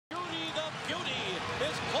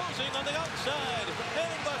closing on the outside.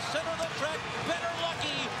 In the center of the track, Better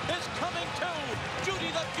Lucky is coming too.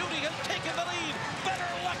 Judy the Beauty has taken the lead.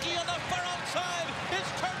 Better Lucky on the far outside is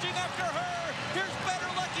charging after her. Here's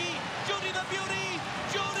Better Lucky. Judy the Beauty.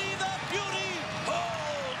 Judy the Beauty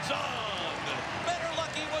holds on. Better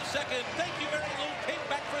Lucky was second. Thank you, Mary Lou came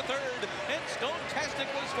back for third. And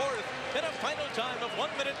Stone-tastic was fourth in a final time of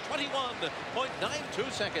 1 minute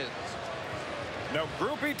 21.92 seconds. No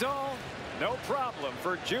groupie doll, no problem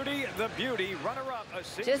for Judy the Beauty, runner-up a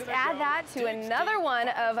season Just add ago. that to another one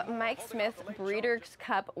of Mike Smith's Breeders'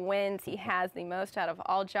 Cup wins. He has the most out of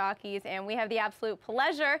all jockeys, and we have the absolute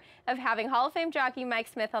pleasure of having Hall of Fame jockey Mike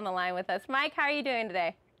Smith on the line with us. Mike, how are you doing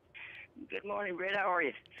today? Good morning, Britt. How are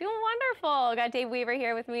you? Doing wonderful. Got Dave Weaver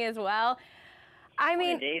here with me as well. I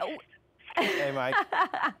mean, Dave. Hey, Mike.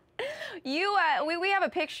 we have a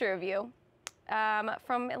picture of you.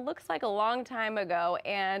 From, it looks like a long time ago,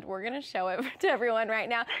 and we're going to show it to everyone right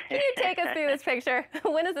now. Can you take us through this picture?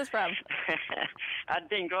 When is this from? I've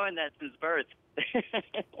been growing that since birth.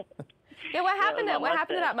 Yeah, what happened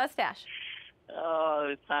to that mustache? Oh,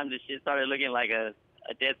 it's time to shit started looking like a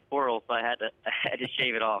dead squirrel, so I had to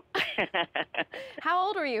shave it off. How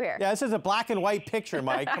old were you here? Yeah, this is a black and white picture,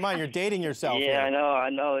 Mike. Come on, you're dating yourself. Yeah, here. I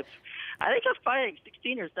know. I think I was probably like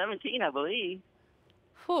 16 or 17, I believe.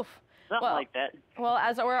 Whew. Something like that. Well,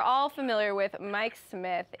 as we're all familiar with, Mike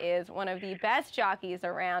Smith is one of the best jockeys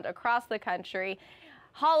around across the country.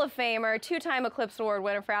 Hall of Famer, two-time Eclipse Award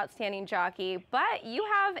winner for Outstanding Jockey. But you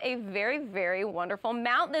have a very, very wonderful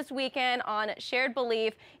mount this weekend on Shared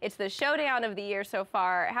Belief. It's the showdown of the year so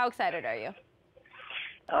far. How excited are you?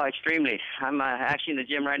 Oh, extremely. I'm actually in the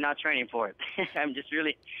gym right now training for it. I'm just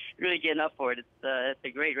really getting up for it. It's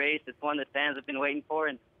a great race. It's one that fans have been waiting for,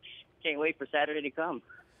 and can't wait for Saturday to come.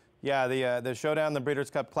 Yeah, the showdown, the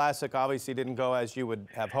Breeders' Cup Classic, obviously didn't go as you would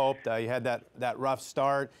have hoped. You had that rough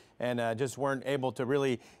start and just weren't able to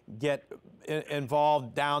really get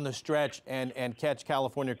involved down the stretch and catch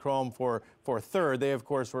California Chrome for third. They, of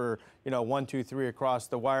course, were 1, 2, 3 across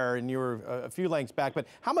the wire, and you were a few lengths back. But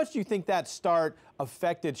how much do you think that start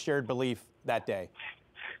affected Shared Belief that day?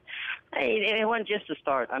 Hey, it wasn't just the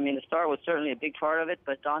start. I mean, the start was certainly a big part of it,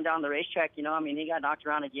 but on down the racetrack, I mean, he got knocked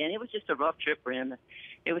around again. It was just a rough trip for him.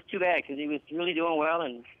 It was too bad because he was really doing well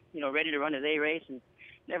and, ready to run his A race and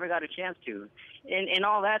never got a chance to. In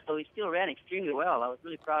all that, though, he still ran extremely well. I was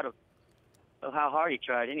really proud of how hard he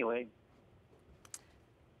tried anyway.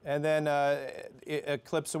 And then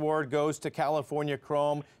Eclipse Award goes to California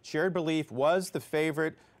Chrome. Shared Belief was the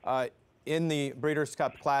favorite in the Breeders'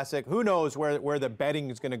 Cup Classic. Who knows where the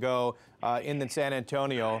betting is going to go in the San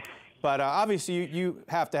Antonio. But obviously you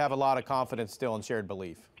have to have a lot of confidence still in Shared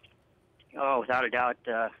Belief. Oh, without a doubt.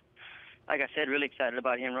 Like I said, really excited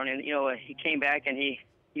about him running. He came back and he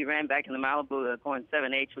ran back in the Malibu going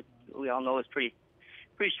 7/8, which we all know is pretty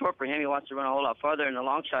short for him. He wants to run a whole lot farther, and the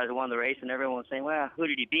long shot won the race, and everyone was saying, well, who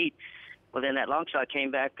did he beat? Well, then that long shot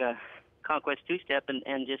came back, Conquest two-step,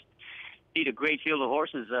 and just beat a great field of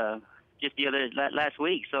horses just last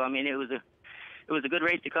week. So, I mean, it was a good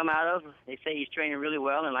race to come out of. They say he's training really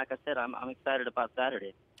well, and like I said, I'm excited about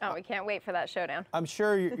Saturday. Oh, we can't wait for that showdown. I'm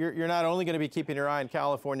sure you're not only going to be keeping your eye on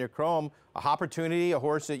California Chrome, a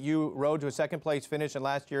horse that you rode to a second-place finish in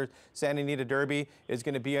last year's Santa Anita Derby is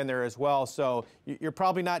going to be in there as well. So you're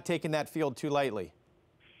probably not taking that field too lightly.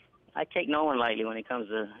 I take no one lightly when it comes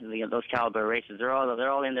to those caliber races. They're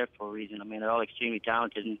all in there for a reason. I mean, they're all extremely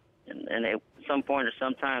talented, and at some point or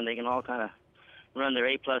some time they can all kind of run their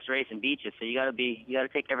A-plus race and beat you. So you got to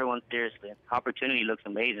take everyone seriously. Opportunity looks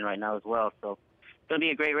amazing right now as well. So it's going to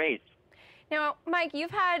be a great race. Now, Mike,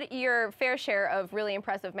 you've had your fair share of really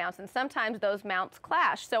impressive mounts, and sometimes those mounts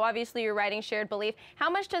clash. So obviously you're riding Shared Belief. How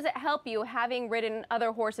much does it help you having ridden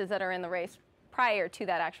other horses that are in the race prior to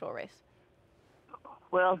that actual race?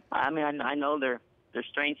 Well, I mean, I know their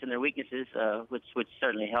strengths and their weaknesses, which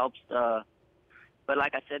certainly helps. But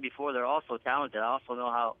like I said before, they're also talented. I also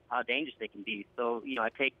know how dangerous they can be. So, I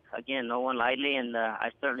take, again, no one lightly, and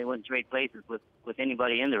I certainly wouldn't trade places with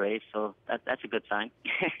anybody in the race. So that's a good sign.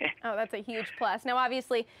 Oh, that's a huge plus. Now,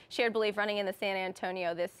 obviously, Shared Belief running in the San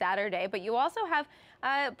Antonio this Saturday, but you also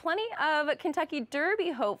have plenty of Kentucky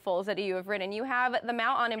Derby hopefuls that you have ridden. You have the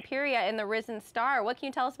mount on Imperia in the Risen Star. What can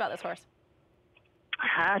you tell us about this horse?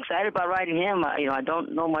 I'm excited about riding him. I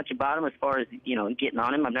don't know much about him as far as, getting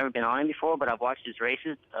on him. I've never been on him before, but I've watched his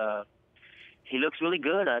races. He looks really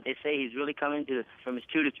good. They say he's really coming from his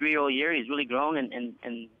 2 to 3 year old year. He's really grown,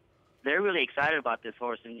 and they're really excited about this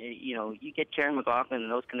horse. And, you get Karen McLaughlin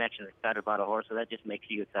and those connections excited about a horse, so that just makes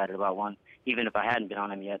you excited about one, even if I hadn't been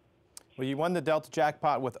on him yet. Well, you won the Delta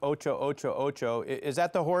jackpot with Ocho Ocho Ocho. Is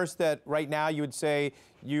that the horse that right now you would say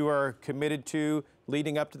you are committed to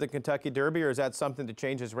leading up to the Kentucky Derby, or is that something that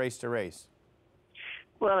changes race to race?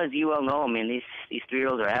 Well, as you well know, I mean, these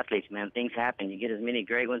 3-year-olds are athletes, man. Things happen. You get as many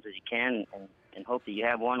great ones as you can, and hope that you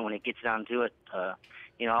have one when it gets down to it.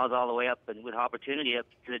 You know, I was all the way up and with opportunity up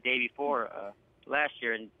to the day before last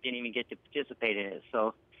year and didn't even get to participate in it.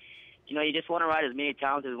 So, you know, you just want to ride as many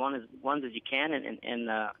talented ones as you can, and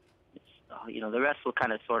you know, the rest will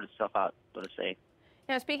kind of sort itself out, so to say.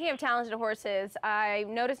 Now, speaking of talented horses, I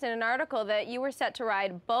noticed in an article that you were set to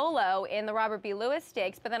ride Bolo in the Robert B. Lewis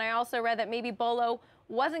Stakes, but then I also read that maybe Bolo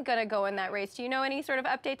wasn't going to go in that race. Do you know any sort of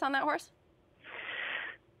updates on that horse?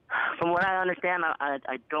 From what I understand,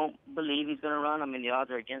 I don't believe he's going to run. I mean, the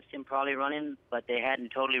odds are against him probably running, but they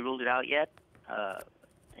hadn't totally ruled it out yet.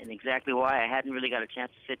 And exactly why, I hadn't really got a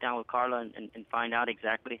chance to sit down with Carla and find out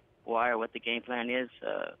exactly why or what the game plan is.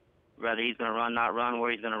 Whether he's going to run, not run, where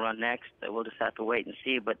he's going to run next, we'll just have to wait and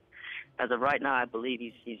see. But as of right now, I believe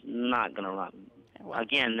he's not going to run.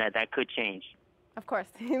 Again, that could change. Of course,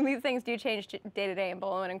 these things do change day to day, and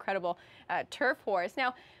Bolo, an incredible turf horse.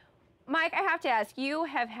 Now, Mike, I have to ask, you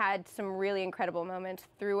have had some really incredible moments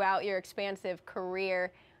throughout your expansive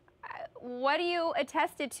career. What do you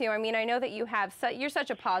attest it to? I mean, I know that you're such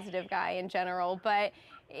a positive guy in general, but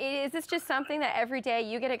is this just something that every day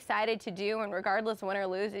you get excited to do, and regardless of win or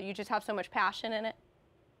lose, you just have so much passion in it?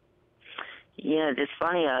 Yeah, it's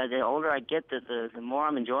funny. The older I get, the more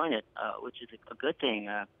I'm enjoying it, which is a good thing.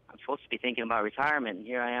 I'm supposed to be thinking about retirement, and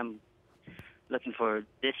here I am looking for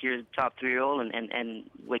this year's top 3-year-old, and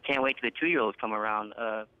we can't wait till the 2-year-olds come around.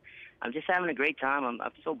 I'm just having a great time. I'm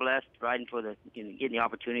so blessed riding for getting the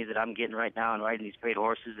opportunities that I'm getting right now and riding these great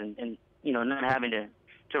horses, and you know, not having to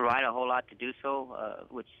ride a whole lot to do so,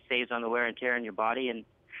 which saves on the wear and tear in your body. And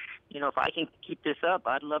you know, if I can keep this up,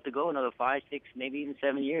 I'd love to go another 5, 6, maybe even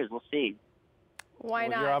 7 years. We'll see. Why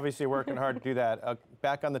not? You're obviously working hard to do that.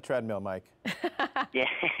 Back on the treadmill, Mike. Yeah,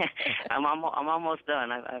 I'm almost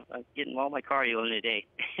done. I'm getting all my cardio in a day.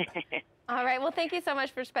 All right. Well, thank you so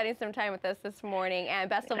much for spending some time with us this morning, and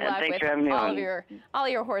best of luck with all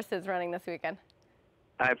your horses running this weekend.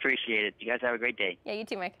 I appreciate it. You guys have a great day. Yeah, you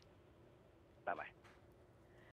too, Mike. Bye-bye.